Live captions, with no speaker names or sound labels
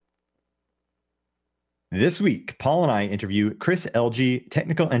This week, Paul and I interview Chris Elgee,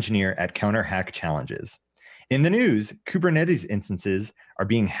 technical engineer at Counter Hack Challenges. In the news, Kubernetes instances are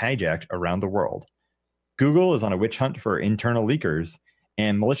being hijacked around the world. Google is on a witch hunt for internal leakers,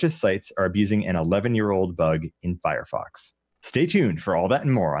 and malicious sites are abusing an 11-year-old bug in Firefox. Stay tuned for all that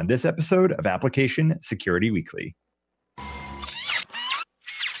and more on this episode of Application Security Weekly.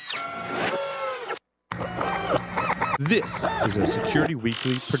 This is a Security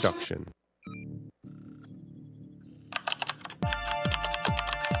Weekly production.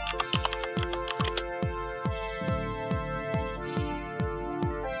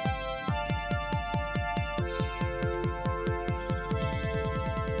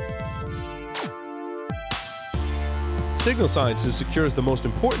 Signal Sciences secures the most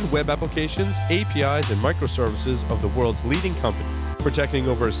important web applications, APIs, and microservices of the world's leading companies, protecting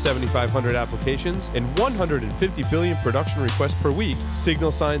over 7,500 applications and 150 billion production requests per week.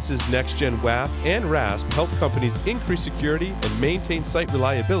 Signal Sciences Next-Gen WAF and RASP help companies increase security and maintain site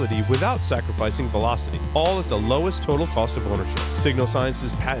reliability without sacrificing velocity, all at the lowest total cost of ownership. Signal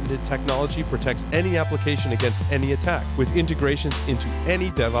Sciences' patented technology protects any application against any attack, with integrations into any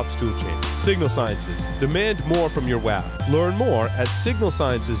DevOps toolchain. Signal Sciences, demand more from your WAF. Learn more at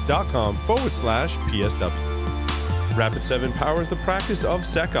signalsciences.com/PSW. Rapid7 powers the practice of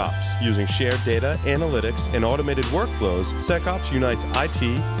SecOps. Using shared data, analytics, and automated workflows, SecOps unites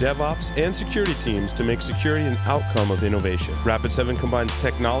IT, DevOps, and security teams to make security an outcome of innovation. Rapid7 combines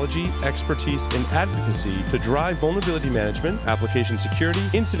technology, expertise, and advocacy to drive vulnerability management, application security,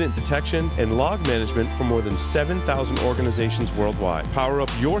 incident detection, and log management for more than 7,000 organizations worldwide. Power up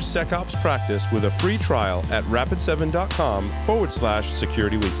your SecOps practice with a free trial at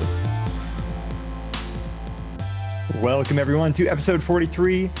rapid7.com/securityweekly. Welcome, everyone, to episode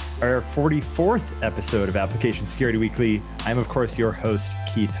 43, our 44th episode of Application Security Weekly. I'm, of course, your host,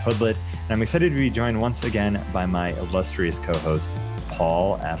 Keith Hoodlett, and I'm excited to be joined once again by my illustrious co-host,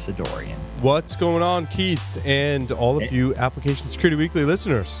 Paul Asadoorian. What's going on, Keith, and all of you Application Security Weekly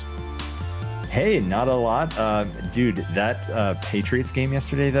listeners? Hey, not a lot. Dude, that Patriots game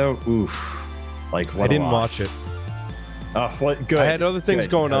yesterday, though, oof. Like, what I didn't a loss. watch it. Oh, what? Good. I had other things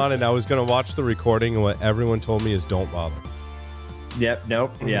Good. going on, and I was going to watch the recording, and what everyone told me is don't bother. Yep.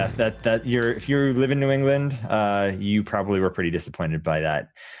 Nope. Yeah. That if you live in New England, you probably were pretty disappointed by that.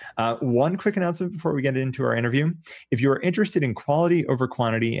 One quick announcement before we get into our interview. If you are interested in quality over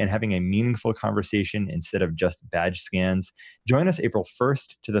quantity and having a meaningful conversation instead of just badge scans, join us April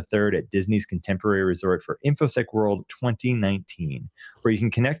 1st to the 3rd at Disney's Contemporary Resort for InfoSec World 2019, where you can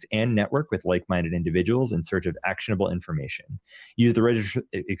connect and network with like-minded individuals in search of actionable information. Use the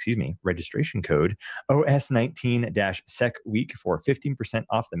registration code OS19-SECWEEK for 15%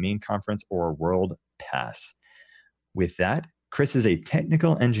 off the main conference or world pass. With that, Chris is a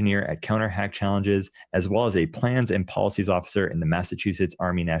technical engineer at Counter Hack Challenges, as well as a plans and policies officer in the Massachusetts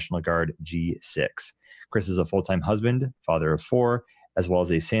Army National Guard G6. Chris is a full-time husband, father of 4, as well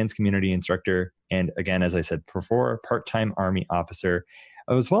as a SANS community instructor, and again, as I said before, part-time Army officer,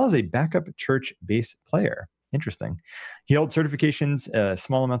 as well as a backup church bass player. Interesting. He held certifications,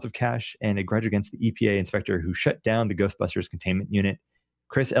 small amounts of cash, and a grudge against the EPA inspector who shut down the Ghostbusters containment unit.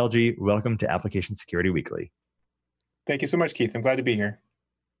 Chris Elgee, welcome to Application Security Weekly. Thank you so much, Keith. I'm glad to be here.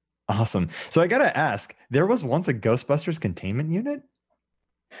 Awesome. So I got to ask, there was once a Ghostbusters containment unit?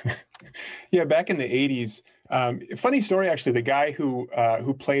 Yeah, back in the 80s. Funny story, actually. The guy who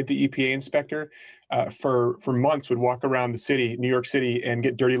played the EPA inspector for months would walk around the city, New York City, and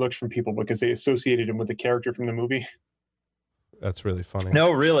get dirty looks from people because they associated him with the character from the movie. That's really funny. No,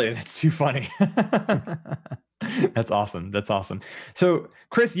 really. That's too funny. That's awesome. That's awesome. So,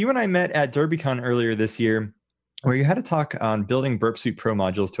 Chris, you and I met at DerbyCon earlier this year, where you had a talk on building Burp Suite Pro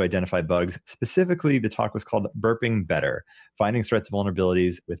modules to identify bugs. Specifically, the talk was called Burping Better, Finding Threats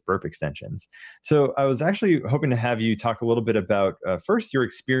Vulnerabilities with Burp Extensions. So I was actually hoping to have you talk a little bit about, first, your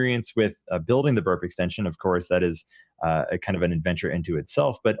experience with building the Burp extension. Of course, that is a kind of an adventure into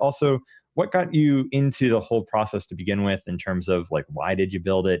itself, but also what got you into the whole process to begin with in terms of like, why did you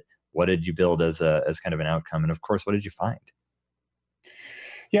build it? What did you build as kind of an outcome? And of course, what did you find?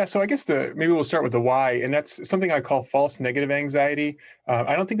 Yeah, so I guess maybe we'll start with the why, and that's something I call false negative anxiety.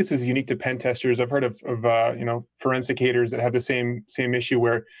 I don't think this is unique to pen testers. I've heard of forensicators that have the same issue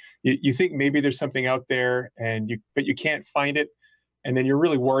where you think maybe there's something out there but you can't find it, and then you're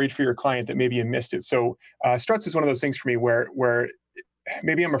really worried for your client that maybe you missed it. So Struts is one of those things for me where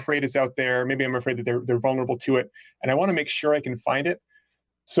maybe I'm afraid it's out there, maybe I'm afraid that they're vulnerable to it, and I want to make sure I can find it.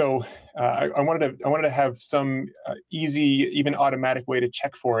 So I wanted to have some easy, even automatic way to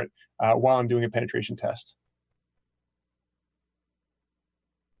check for it while I'm doing a penetration test.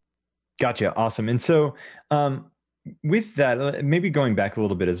 Gotcha. Awesome. And so, with that, maybe going back a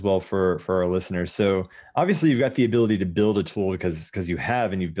little bit as well for our listeners. So obviously, you've got the ability to build a tool because you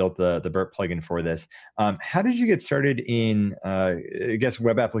have and you've built the Burp plugin for this. How did you get started in, I guess,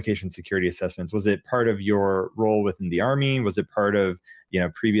 web application security assessments? Was it part of your role within the Army? Was it part of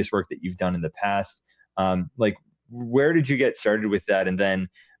previous work that you've done in the past? Like, where did you get started with that? And then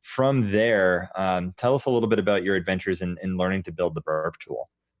from there, tell us a little bit about your adventures in learning to build the Burp tool.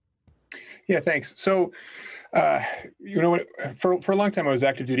 Yeah, thanks. So, for a long time, I was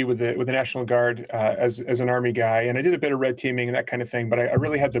active duty with the National Guard as an Army guy, and I did a bit of red teaming and that kind of thing. But I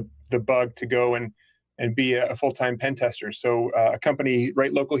really had the bug to go and be a full-time pen tester. So, a company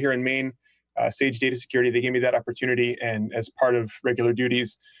right local here in Maine, Sage Data Security, they gave me that opportunity, and as part of regular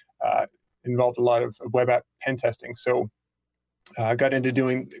duties, involved a lot of web app pen testing. So, got into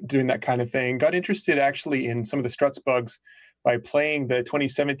doing that kind of thing. Got interested actually in some of the Struts bugs by playing the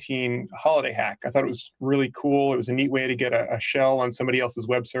 2017 holiday hack. I thought it was really cool. It was a neat way to get a shell on somebody else's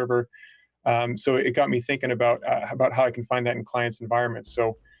web server. So it got me thinking about how I can find that in clients' environments.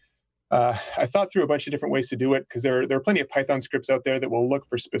 So I thought through a bunch of different ways to do it, because there are plenty of Python scripts out there that will look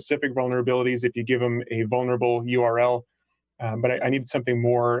for specific vulnerabilities if you give them a vulnerable URL. But I needed something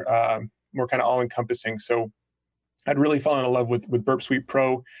more kind of all-encompassing. So I'd really fallen in love with Burp Suite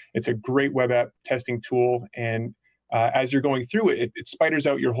Pro. It's a great web app testing tool, and as you're going through it, it spiders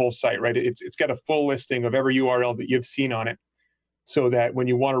out your whole site, right? It's got a full listing of every URL that you've seen on it, so that when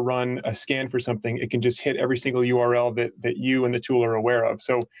you want to run a scan for something, it can just hit every single URL that you and the tool are aware of.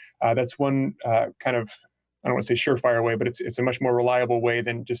 So that's one kind of, I don't want to say surefire way, but it's a much more reliable way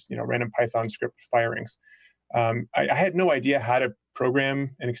than just random Python script firings. I had no idea how to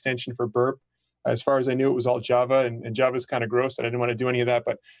program an extension for Burp. As far as I knew, it was all Java, and Java's kind of gross, and I didn't want to do any of that.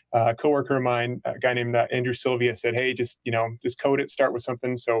 But a coworker of mine, a guy named Andrew Sylvia, said, "Hey, just code it, start with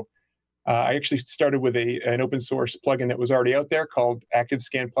something." So I actually started with an open source plugin that was already out there called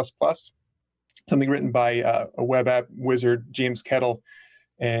ActiveScan++, something written by a web app wizard, James Kettle,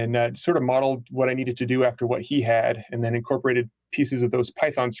 and sort of modeled what I needed to do after what he had, and then incorporated pieces of those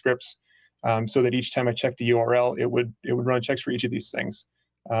Python scripts so that each time I checked a URL, it would run checks for each of these things.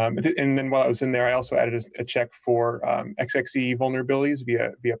 And then while I was in there, I also added a check for XXE vulnerabilities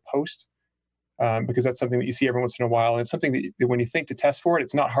via post, because that's something that you see every once in a while. And it's something that when you think to test for it,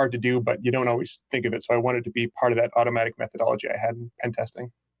 it's not hard to do, but you don't always think of it. So I wanted to be part of that automatic methodology I had in pen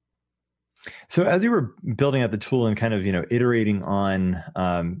testing. So as you were building out the tool and kind of iterating on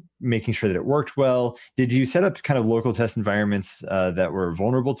making sure that it worked well, did you set up kind of local test environments that were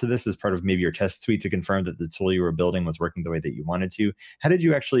vulnerable to this as part of maybe your test suite to confirm that the tool you were building was working the way that you wanted to? How did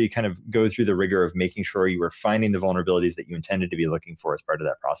you actually kind of go through the rigor of making sure you were finding the vulnerabilities that you intended to be looking for as part of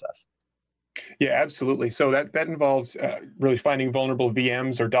that process? Yeah, absolutely. So that involves really finding vulnerable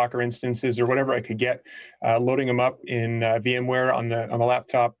VMs or Docker instances or whatever I could get, loading them up in VMware on the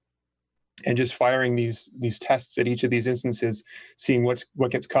laptop, and just firing these tests at each of these instances, seeing what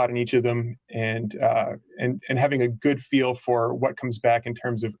gets caught in each of them, and having a good feel for what comes back in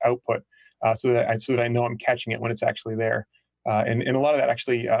terms of output, so that I know I'm catching it when it's actually there. And a lot of that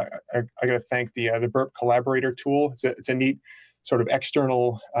actually, I got to thank the Burp Collaborator tool. It's a neat sort of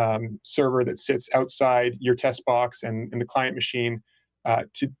external server that sits outside your test box and the client machine,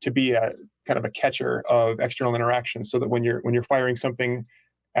 to be a kind of a catcher of external interactions, so that when you're firing something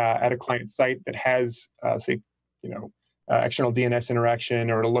at a client site that has, say, external DNS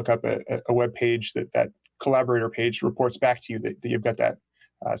interaction, or to look up a web page, that collaborator page reports back to you that you've got that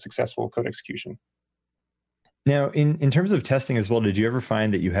successful code execution. Now, in terms of testing as well, did you ever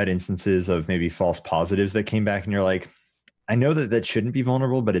find that you had instances of maybe false positives that came back and you're like, I know that shouldn't be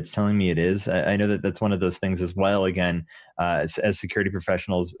vulnerable, but it's telling me it is. I know that that's one of those things as well. Again, as security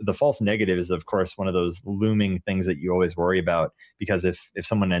professionals, the false negative is, of course, one of those looming things that you always worry about, because if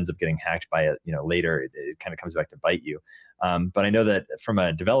someone ends up getting hacked by it, later, it kind of comes back to bite you. But I know that from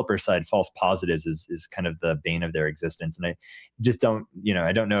a developer side, false positives is kind of the bane of their existence. And I just don't,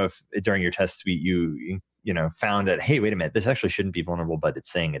 I don't know if during your test suite you found that, hey, wait a minute, this actually shouldn't be vulnerable, but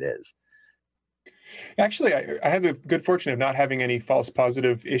it's saying it is. Actually, I had the good fortune of not having any false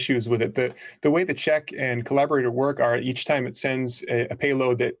positive issues with it. The way the check and collaborator work are, each time it sends a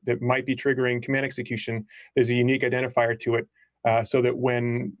payload that might be triggering command execution, there's a unique identifier to it, so that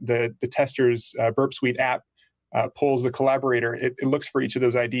when the tester's Burp Suite app pulls the collaborator, it looks for each of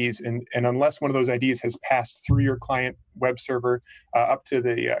those IDs. And unless one of those IDs has passed through your client web server up to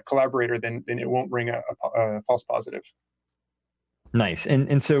the collaborator, then it won't ring a false positive. Nice.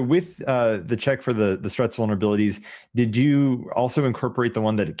 And so with the check for the struts vulnerabilities, did you also incorporate the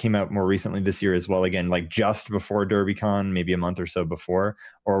one that came out more recently this year as well? Again, like just before DerbyCon, maybe a month or so before,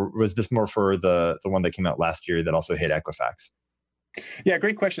 or was this more for the one that came out last year that also hit Equifax? Yeah,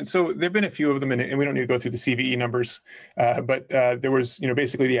 great question. So there've been a few of them, and we don't need to go through the CVE numbers, but there was,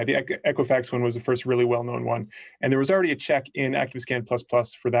 basically, yeah, the Equifax one was the first really well-known one, and there was already a check in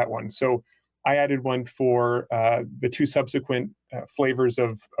ActiveScan++ for that one. So I added one for the two subsequent flavors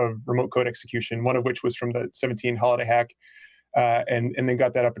of remote code execution, one of which was from the 17 holiday hack, and then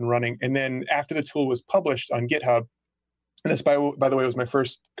got that up and running. And then after the tool was published on GitHub, and this, by the way, was my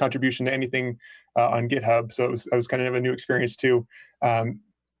first contribution to anything on GitHub, so it was kind of a new experience too. Um,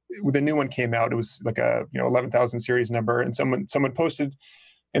 when the new one came out, it was like a 11,000 series number, and someone posted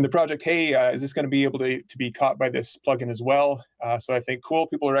in the project, "Hey, is this going to be able to be caught by this plugin as well?" So I think, cool,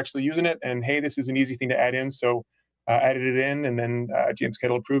 people are actually using it, and hey, this is an easy thing to add in. So added it in, and then James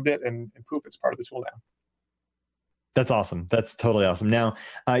Kettle approved it, and poof, it's part of the tool now. That's awesome. That's totally awesome. Now,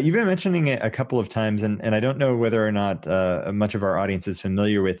 you've been mentioning it a couple of times, and I don't know whether or not much of our audience is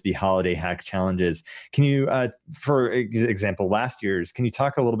familiar with the holiday hack challenges. Can you, for example, last year's, can you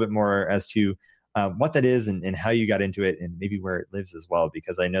talk a little bit more as to what that is and how you got into it and maybe where it lives as well?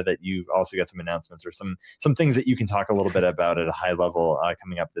 Because I know that you've also got some announcements or some things that you can talk a little bit about at a high level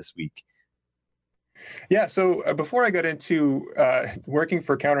coming up this week. Yeah, so before I got into working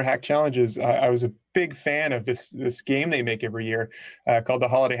for Counter Hack Challenges, I was a big fan of this game they make every year called the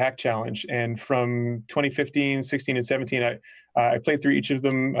Holiday Hack Challenge. And from 2015, 16, and 17, I played through each of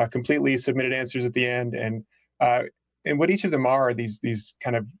them completely, submitted answers at the end, and what each of them are these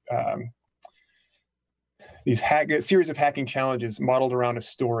kind of series of hacking challenges modeled around a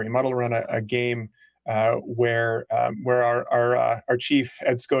story, modeled around a game where our chief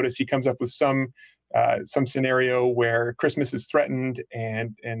Ed Scotus, he comes up with some scenario where Christmas is threatened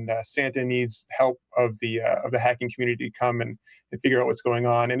and Santa needs help of the hacking community to come and figure out what's going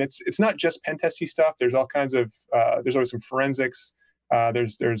on. And it's not just pen testy stuff. There's all kinds of there's always some forensics.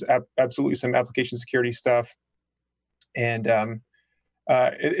 There's absolutely some application security stuff, and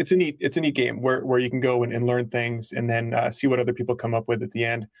it's a neat game where you can go and learn things and then see what other people come up with at the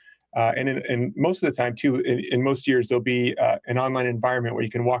end. And most of the time, too, in most years, there'll be an online environment where you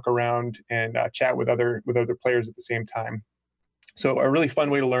can walk around and chat with other players at the same time. So a really fun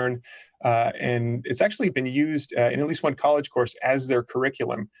way to learn, and it's actually been used in at least one college course as their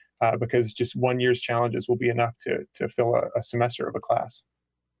curriculum because just 1 year's challenges will be enough to fill a semester of a class.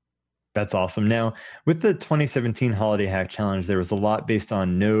 That's awesome. Now, with the 2017 Holiday Hack Challenge, there was a lot based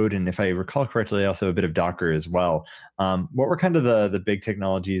on Node, and if I recall correctly, also a bit of Docker as well. What were kind of the big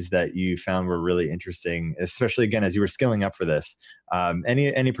technologies that you found were really interesting, especially again as you were scaling up for this?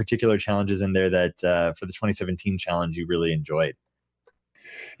 Any particular challenges in there that for the 2017 challenge you really enjoyed?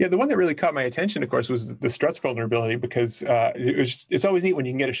 Yeah, the one that really caught my attention, of course, was the struts vulnerability because it's always neat when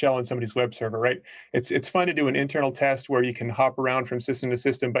you can get a shell on somebody's web server, right? It's fun to do an internal test where you can hop around from system to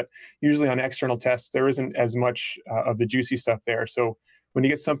system, but usually on external tests there isn't as much of the juicy stuff there. So when you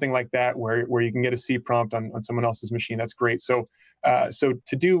get something like that where you can get a C prompt on someone else's machine, that's great. So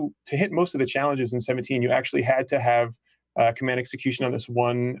to hit most of the challenges in 17, you actually had to have command execution on this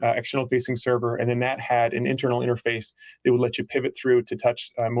one external facing server, and then that had an internal interface that would let you pivot through to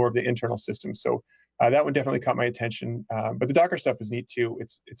touch more of the internal system. So that one definitely caught my attention. But the Docker stuff is neat too.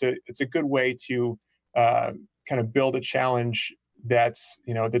 It's a good way to kind of build a challenge that's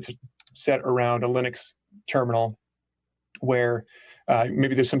set around a Linux terminal where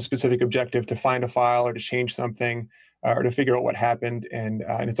maybe there's some specific objective to find a file or to change something or to figure out what happened, and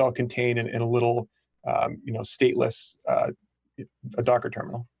it's all contained in a little stateless a Docker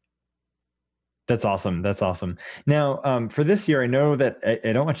terminal. That's awesome. That's awesome. Now, for this year, I know that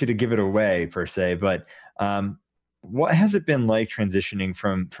I don't want you to give it away per se, but what has it been like transitioning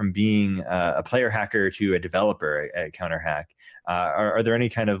from being a player hacker to a developer at CounterHack? Are there any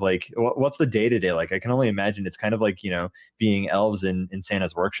kind of like, what's the day to day like? I can only imagine it's kind of like being elves in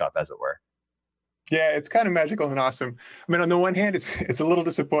Santa's workshop, as it were. Yeah, it's kind of magical and awesome. I mean, on the one hand, it's a little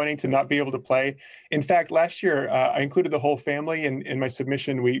disappointing to not be able to play. In fact, last year I included the whole family in my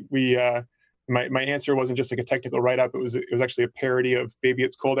submission. My answer wasn't just like a technical write up. It was actually a parody of "Baby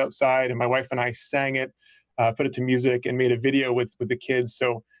It's Cold Outside," and my wife and I sang it, put it to music, and made a video with the kids.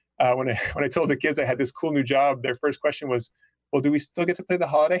 So when I told the kids I had this cool new job, their first question was, "Well, do we still get to play the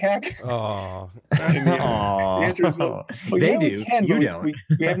holiday hack?" Oh, the answer is, well they yeah, do. we can, You but don't.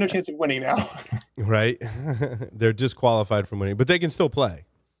 we have no chance of winning now. right. They're disqualified from winning, but they can still play.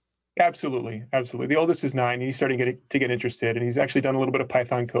 Absolutely. The oldest is 9, and he's starting to get interested, and he's actually done a little bit of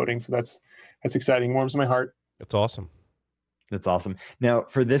Python coding, so that's exciting. Warms my heart. That's awesome. That's awesome. Now,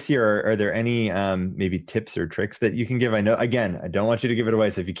 for this year, are there any maybe tips or tricks that you can give? I know, again, I don't want you to give it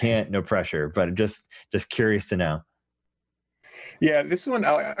away, so if you can't, no pressure. But just curious to know. Yeah, this one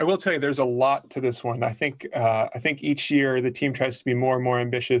I will tell you, there's a lot to this one. I think each year the team tries to be more and more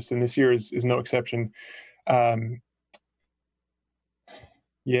ambitious, and this year is no exception. Um,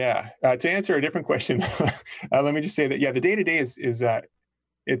 yeah, to answer a different question, let me just say that yeah, the day to day is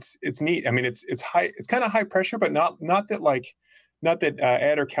it's neat. I mean, it's high, it's kind of high pressure, but not that like not that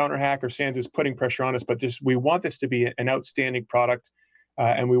Ed or CounterHack or SANS is putting pressure on us, but just we want this to be an outstanding product.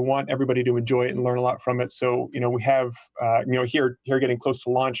 And we want everybody to enjoy it and learn a lot from it. So, we have, here getting close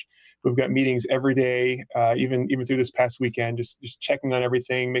to launch, we've got meetings every day, even through this past weekend, just checking on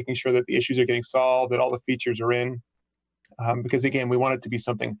everything, making sure that the issues are getting solved, that all the features are in. Because again, we want it to be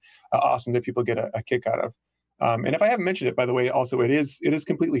something awesome that people get a kick out of. And if I haven't mentioned it, by the way, also it is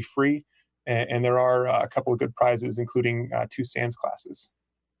completely free, and there are a couple of good prizes, including 2 SANS classes.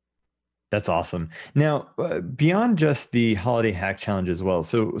 That's awesome. Now, beyond just the holiday hack challenge as well.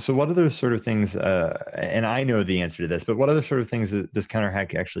 So what other sort of things? And I know the answer to this, but what other sort of things does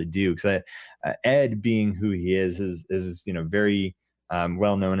CounterHack actually do? Because Ed, being who he is very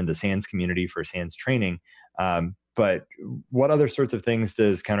well known in the SANS community for SANS training. But what other sorts of things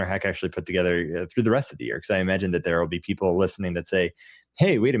does CounterHack actually put together through the rest of the year? Because I imagine that there will be people listening that say,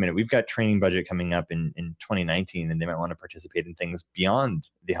 hey, wait a minute, we've got training budget coming up in 2019, and they might want to participate in things beyond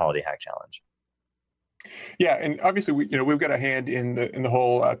the Holiday Hack Challenge. Yeah, and obviously we've got a hand in the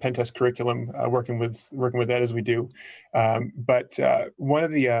whole pen test curriculum, working with that as we do. But one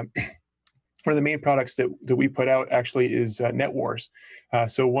of the main products that we put out actually is NetWars.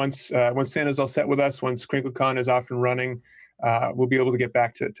 So once Santa's all set with us, once CrinkleCon is off and running, we'll be able to get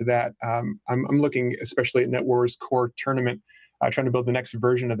back to that. I'm looking especially at NetWars Core Tournament, trying to build the next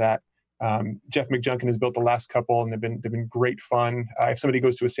version of that. Jeff McJunkin has built the last couple, and they've been great fun. If somebody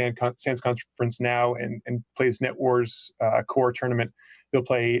goes to a SANS conference now and plays NetWars Core Tournament, they'll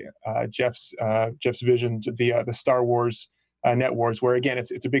play Jeff's vision, the Star Wars NetWars, where again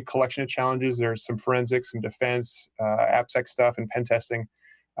it's a big collection of challenges. There's some forensics, some defense, AppSec stuff, and pen testing,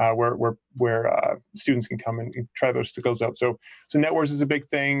 where students can come and try those skills out. So NetWars is a big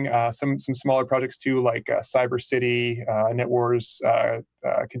thing. Some smaller projects too, like Cyber City, NetWars,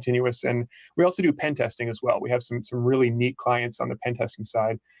 Continuous, and we also do pen testing as well. We have some really neat clients on the pen testing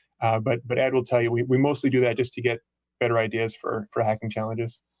side, but Ed will tell you we mostly do that just to get better ideas for hacking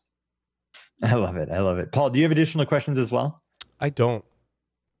challenges. I love it. Paul, do you have additional questions as well? I don't.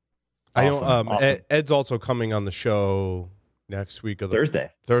 Awesome. Awesome. Ed's also coming on the show next week,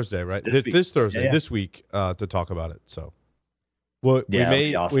 Thursday, right? This Thursday, yeah. This week, to talk about it. So, we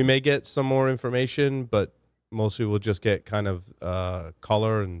may get some more information, but mostly we'll just get kind of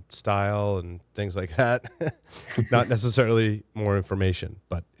color and style and things like that. Not necessarily more information,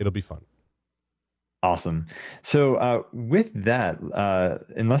 but it'll be fun. Awesome. So with that,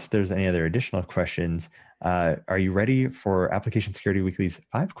 unless there's any other additional questions, are you ready for Application Security Weekly's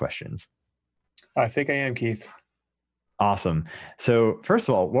 5 questions? I think I am, Keith. Awesome. So first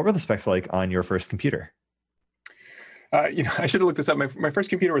of all, what were the specs like on your first computer? I should have looked this up. My first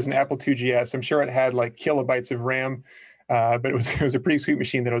computer was an Apple IIgs. I'm sure it had like kilobytes of RAM, but it was a pretty sweet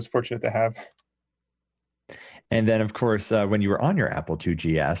machine that I was fortunate to have. And then, of course, when you were on your Apple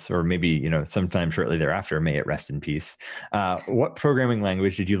IIgs, or maybe sometime shortly thereafter, may it rest in peace, what programming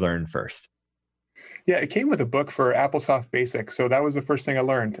language did you learn first? Yeah, it came with a book for AppleSoft Basic, so that was the first thing I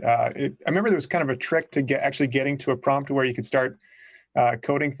learned. I remember there was kind of a trick to getting to a prompt where you could start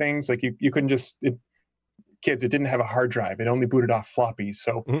coding things. Like you couldn't just kids. It didn't have a hard drive; it only booted off floppies.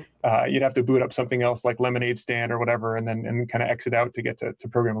 So you'd have to boot up something else like Lemonade Stand or whatever, and then kind of exit out to get to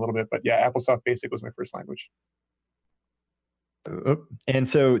program a little bit. But yeah, AppleSoft Basic was my first language. And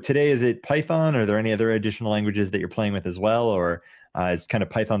so today, is it Python? Are there any other additional languages that you're playing with as well, or is kind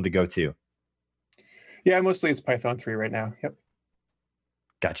of Python the go-to? Yeah, mostly it's Python 3 right now. Yep.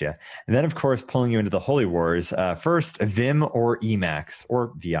 Gotcha. And then, of course, pulling you into the Holy Wars. First, Vim or Emacs,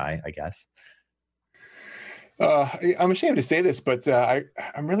 or VI, I guess. I'm ashamed to say this, but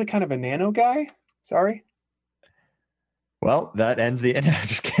I'm really kind of a Nano guy. Sorry. Well, that ends the end.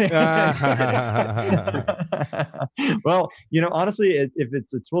 Just kidding. Well, honestly, if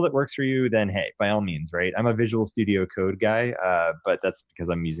it's a tool that works for you, then hey, by all means, right? I'm a Visual Studio Code guy, but that's because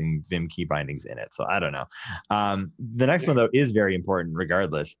I'm using Vim key bindings in it. So I don't know. The next one, though, is very important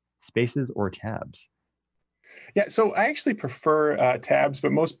regardless. Spaces or tabs? Yeah, so I actually prefer tabs,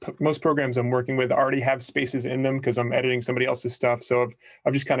 but most programs I'm working with already have spaces in them because I'm editing somebody else's stuff. So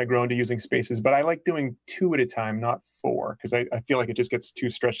I've just kind of grown to using spaces, but I like doing 2 at a time, not 4, because I feel like it just gets too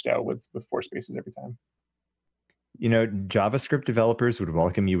stretched out with 4 spaces every time. JavaScript developers would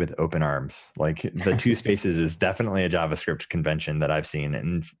welcome you with open arms. Like the two spaces is definitely a JavaScript convention that I've seen.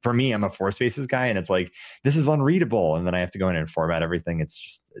 And for me, I'm a four spaces guy, and it's like, this is unreadable. And then I have to go in and format everything.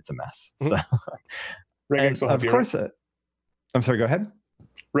 It's a mess. So, regex will help of you, course, right? I'm sorry, go ahead.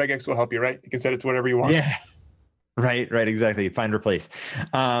 Regex will help you, right? You can set it to whatever you want. Yeah. Right, exactly. Find, replace,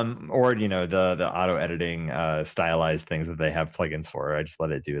 or the auto editing, stylized things that they have plugins for. I just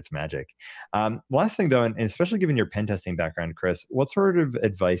let it do its magic. Last thing though, and especially given your pen testing background, Chris, what sort of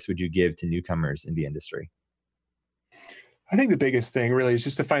advice would you give to newcomers in the industry? I think the biggest thing really is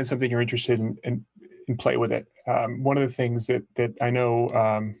just to find something you're interested in and play with it. One of the things that I know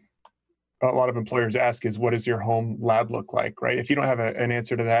a lot of employers ask is, what does your home lab look like, right? If you don't have an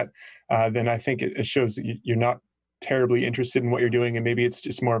answer to that, then I think it shows that you're not terribly interested in what you're doing, and maybe it's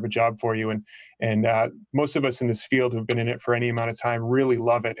just more of a job for you. And most of us in this field who've been in it for any amount of time really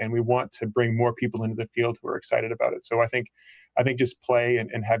love it, and we want to bring more people into the field who are excited about it. So I think just play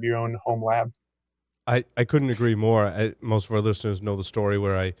and have your own home lab. I couldn't agree more. Most of our listeners know the story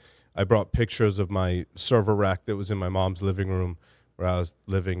where I brought pictures of my server rack that was in my mom's living room where I was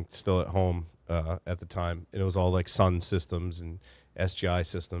living still at home at the time, and it was all like Sun systems and SGI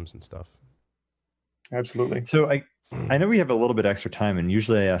systems and stuff. Absolutely. So I know we have a little bit extra time, and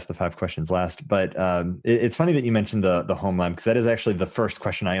usually I ask the 5 questions last, but it's funny that you mentioned the home lab, because that is actually the first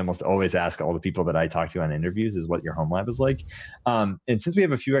question I almost always ask all the people that I talk to on interviews, is what your home lab is like. And since we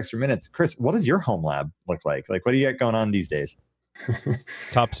have a few extra minutes, Chris, what does your home lab look like? Like, what do you got going on these days?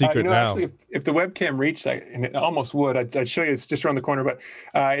 Top secret now. Actually, if the webcam reached, and it almost would, I'd show you. It's just around the corner, but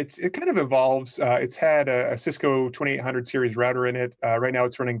it kind of evolves. It's had a Cisco 2800 series router in it. Right now,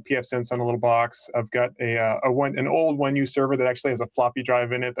 it's running pfSense on a little box. I've got an old 1U server that actually has a floppy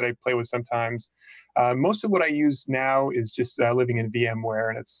drive in it that I play with sometimes. Most of what I use now is just living in VMware,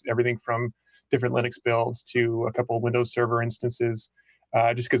 and it's everything from different Linux builds to a couple of Windows Server instances,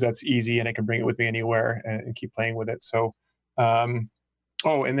 just because that's easy and I can bring it with me anywhere and keep playing with it. So. And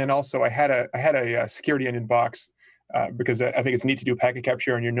then also I had a Security Onion box because I think it's neat to do packet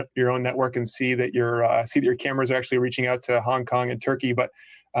capture on your own network and see that your cameras are actually reaching out to Hong Kong and Turkey. But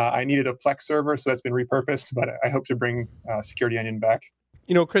I needed a Plex server, so that's been repurposed. But I hope to bring Security Onion back.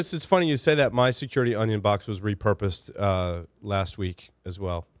 Chris, it's funny you say that. My Security Onion box was repurposed last week as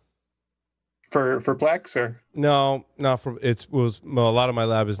well. For Plex, or no, a lot of my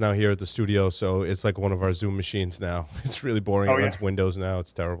lab is now here at the studio, so it's like one of our Zoom machines now. It's really boring. It runs Windows now.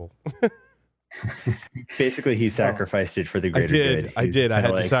 It's terrible. Basically, he sacrificed it for the greater good. I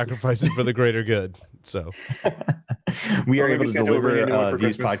had to sacrifice it for the greater good. So we are able to deliver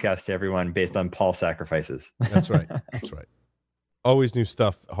these podcasts to everyone based on Paul's sacrifices. That's right. Always new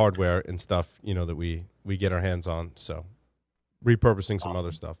stuff, hardware and stuff, that we get our hands on. So repurposing some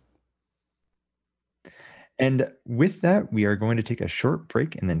other stuff. And with that, we are going to take a short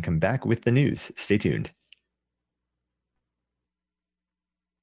break and then come back with the news. Stay tuned.